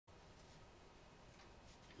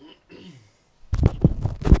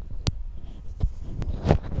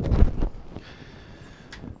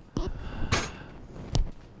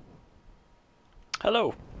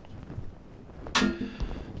Hello!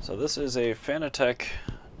 So this is a Fanatec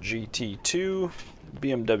GT2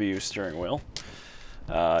 BMW steering wheel.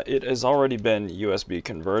 It has already been USB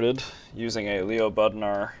converted using a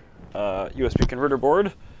Bodnar USB converter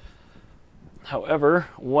board. However,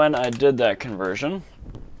 when I did that conversion,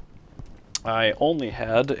 I only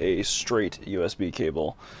had a straight USB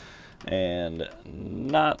cable, and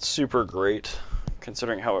not super great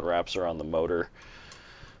considering how it wraps around the motor.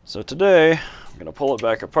 So today, I'm going to pull it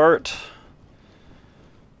back apart.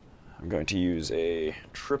 I'm going to use a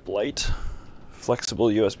tripp-lite flexible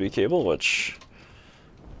USB cable, which,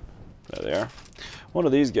 there they are. One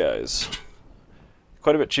of these guys.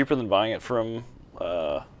 Quite a bit cheaper than buying it from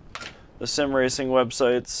the sim racing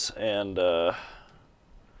websites, and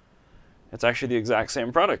it's actually the exact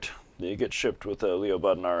same product that you get shipped with a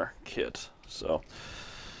Bodnar kit. So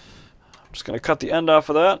I'm just going to cut the end off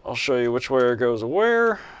of that. I'll show you which wire goes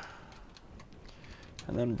where,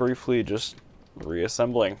 and then briefly just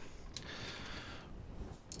reassembling.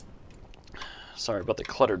 Sorry about the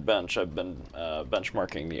cluttered bench. I've been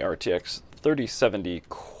benchmarking the RTX 3070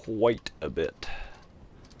 quite a bit.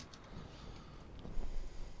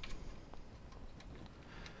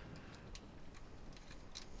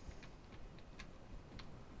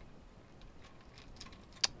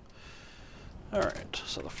 Alright,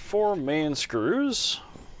 so the four main screws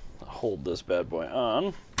that hold this bad boy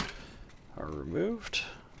on are removed.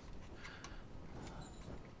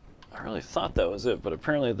 I really thought that was it, but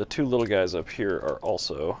apparently the two little guys up here are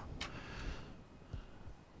also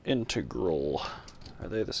integral. Are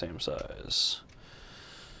they the same size?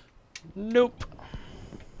 Nope.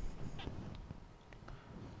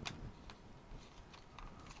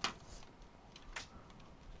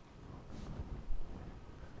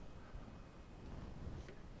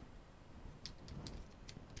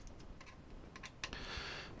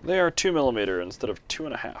 They are 2mm instead of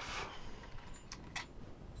 2.5.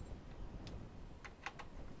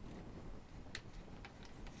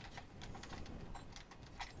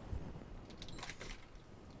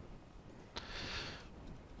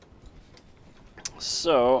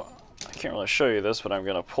 So, I can't really show you this, but I'm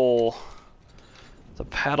going to pull the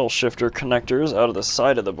paddle shifter connectors out of the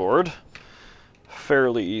side of the board.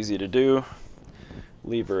 Fairly easy to do.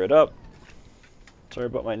 Lever it up. Sorry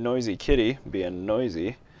about my noisy kitty being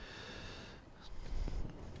noisy.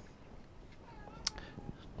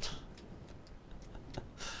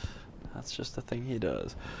 That's just the thing he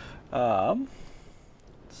does. So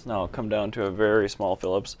now I'll come down to a very small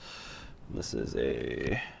Phillips. This is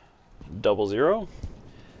a 00,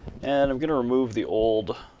 and I'm going to remove the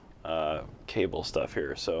old cable stuff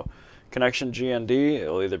here. So connection GND,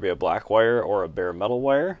 it'll either be a black wire or a bare metal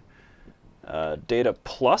wire. Data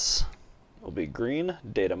plus will be green,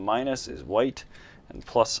 data minus is white, and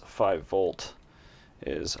plus 5 volt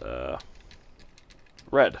is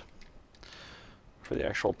red for the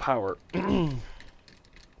actual power.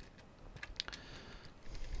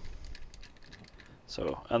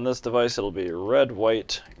 So on this device it'll be red,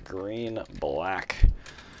 white, green, black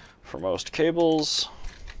for most cables.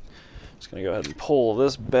 Just going to go ahead and pull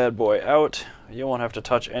this bad boy out. You won't have to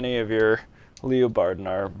touch any of your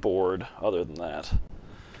Bodnar board other than that.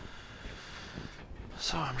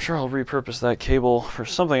 So I'm sure I'll repurpose that cable for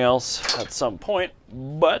something else at some point,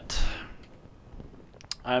 but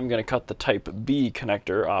I'm going to cut the Type B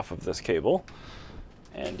connector off of this cable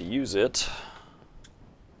and use it.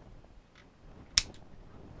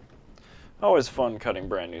 Always fun cutting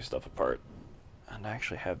brand new stuff apart. And I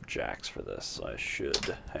actually have jacks for this, so I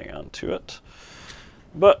should hang on to it.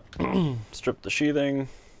 But strip the sheathing.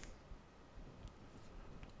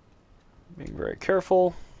 Being very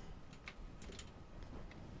careful.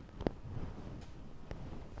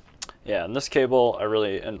 Yeah, and this cable,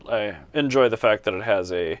 I enjoy the fact that it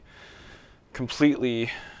has a completely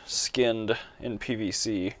skinned in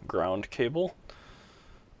PVC ground cable.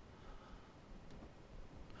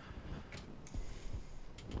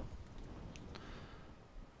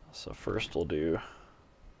 So first we'll do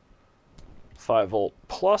 5 volt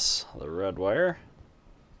plus, the red wire.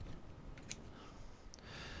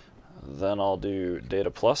 Then I'll do data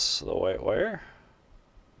plus, the white wire.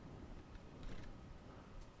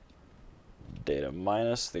 Data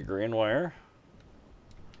minus, the green wire.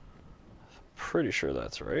 Pretty sure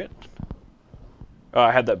that's right. Oh,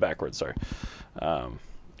 I had that backwards, sorry.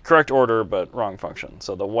 Correct order, but wrong function.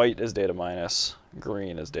 So the white is data minus,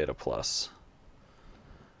 green is data plus.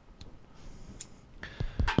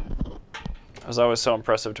 It was always so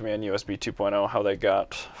impressive to me in USB 2.0 how they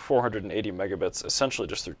got 480 megabits essentially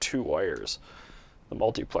just through 2 wires. The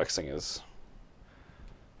multiplexing is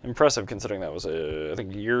Impressive considering that was I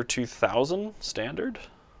think year 2000 standard,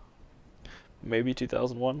 maybe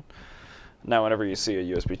 2001. Now whenever you see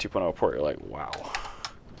a USB 2.0 port, you're like, wow,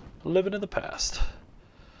 living in the past.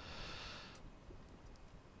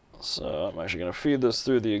 So I'm actually going to feed this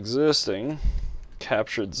through the existing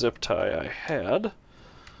captured zip tie I had.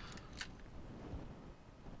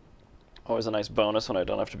 Always a nice bonus when I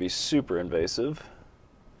don't have to be super invasive.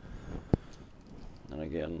 And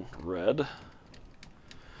again, red.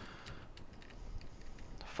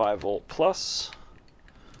 5-volt plus.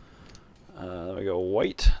 Then we go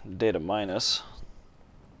white, data minus.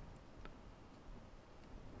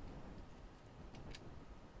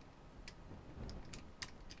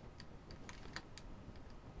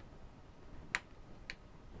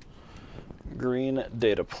 Green,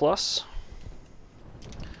 data plus.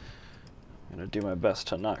 I'm going to do my best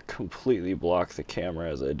to not completely block the camera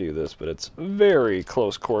as I do this, but it's very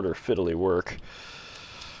close quarter fiddly work.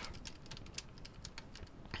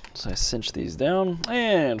 So I cinch these down,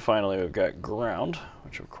 and finally we've got ground,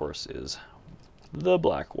 which of course is the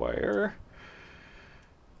black wire.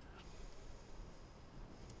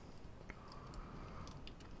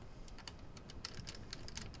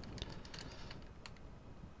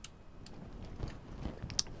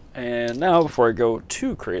 And now, before I go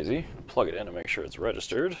too crazy, plug it in and make sure it's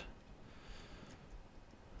registered.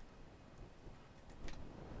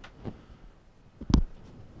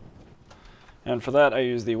 And for that, I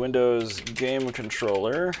use the Windows game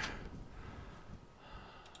controller.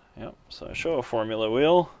 Yep, so I show a formula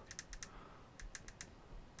wheel.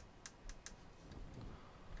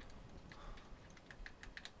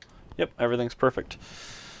 Yep, everything's perfect.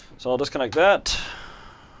 So I'll disconnect that.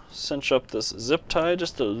 Cinch up this zip tie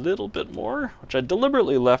just a little bit more, which I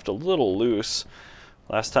deliberately left a little loose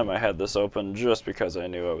last time I had this open, just because I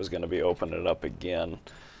knew I was going to be opening it up again.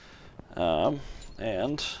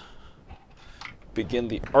 And begin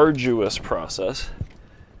the arduous process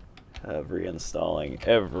of reinstalling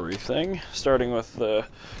everything, starting with the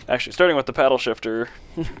paddle shifter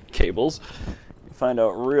cables. You find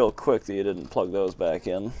out real quick that you didn't plug those back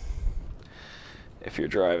in if you're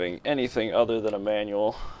driving anything other than a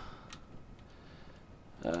manual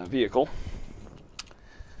vehicle.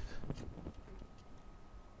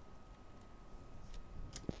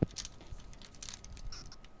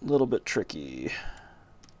 A little bit tricky.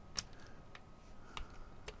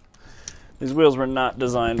 These wheels were not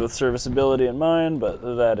designed with serviceability in mind, but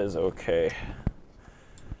that is okay.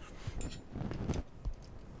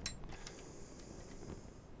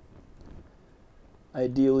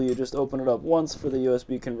 Ideally, you just open it up once for the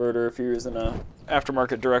USB converter if you're using an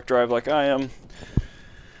aftermarket direct drive like I am.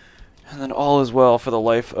 And then all is well for the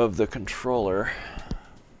life of the controller.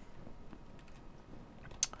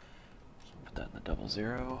 Put that in the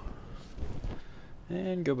 00.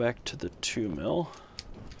 And go back to the 2mm.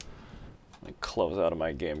 Let me close out of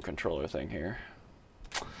my game controller thing here.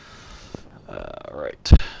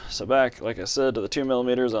 Right, so back, like I said, to the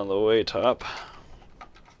 2mm on the way top.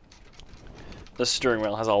 This steering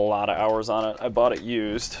wheel has a lot of hours on it. I bought it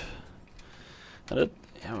used, and it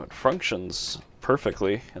functions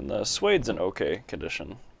perfectly, and the suede's in okay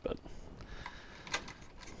condition, but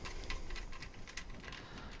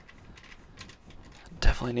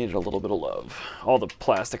definitely needed a little bit of love. All the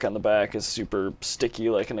plastic on the back is super sticky,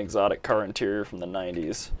 like an exotic car interior from the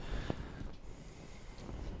 90s.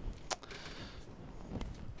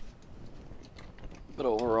 But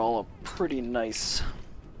overall, a pretty nice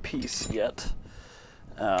piece yet.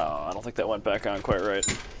 Oh, I don't think that went back on quite right.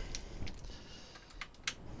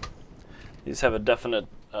 These have a definite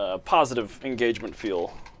positive engagement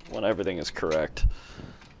feel when everything is correct.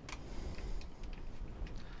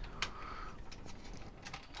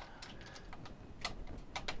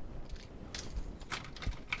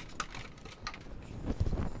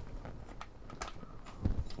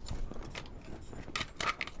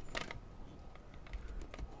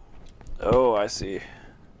 Oh, I see.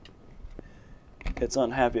 It's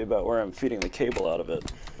unhappy about where I'm feeding the cable out of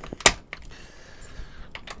it.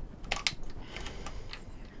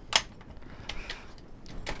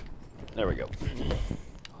 There we go.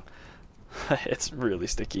 It's really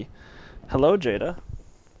sticky. Hello, Jada.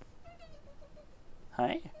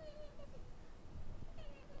 Hi.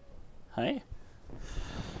 Hi.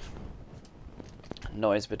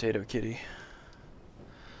 Noise potato kitty.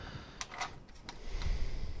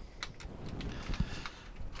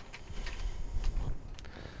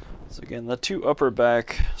 So again, the two upper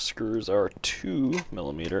back screws are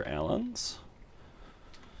 2mm Allens.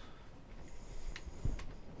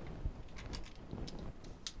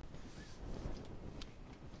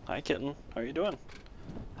 Hi, kitten. How are you doing?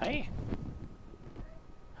 Hi.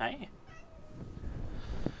 Hi.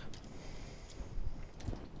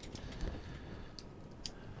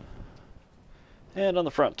 And on the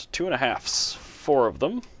front, 2.5s, 4 of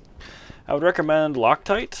them. I would recommend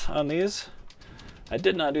Loctite on these. I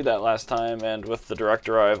did not do that last time, and with the direct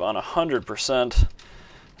drive on 100%,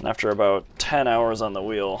 and after about 10 hours on the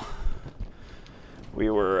wheel, we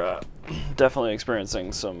were definitely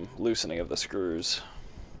experiencing some loosening of the screws.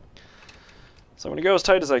 So I'm going to go as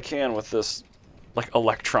tight as I can with this like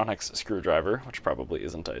electronics screwdriver, which probably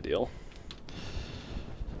isn't ideal.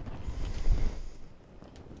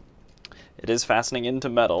 It is fastening into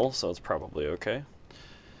metal, so it's probably okay.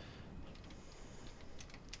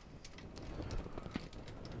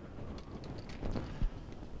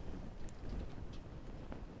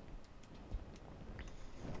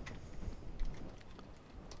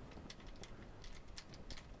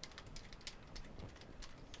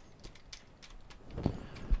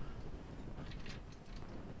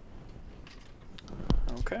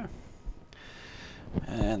 Okay.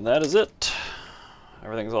 And that is it.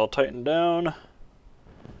 Everything's all tightened down,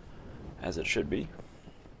 as it should be.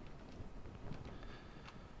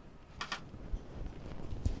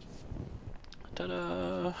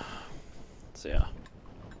 Ta-da! So yeah,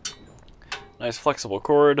 nice flexible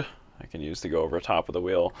cord I can use to go over top of the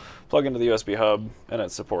wheel, plug into the USB hub, and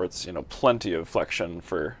it supports, you know, plenty of flexion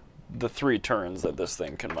for the 3 turns that this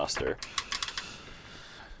thing can muster.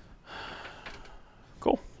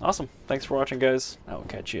 Cool, awesome. Thanks for watching, guys. I will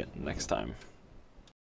catch you next time.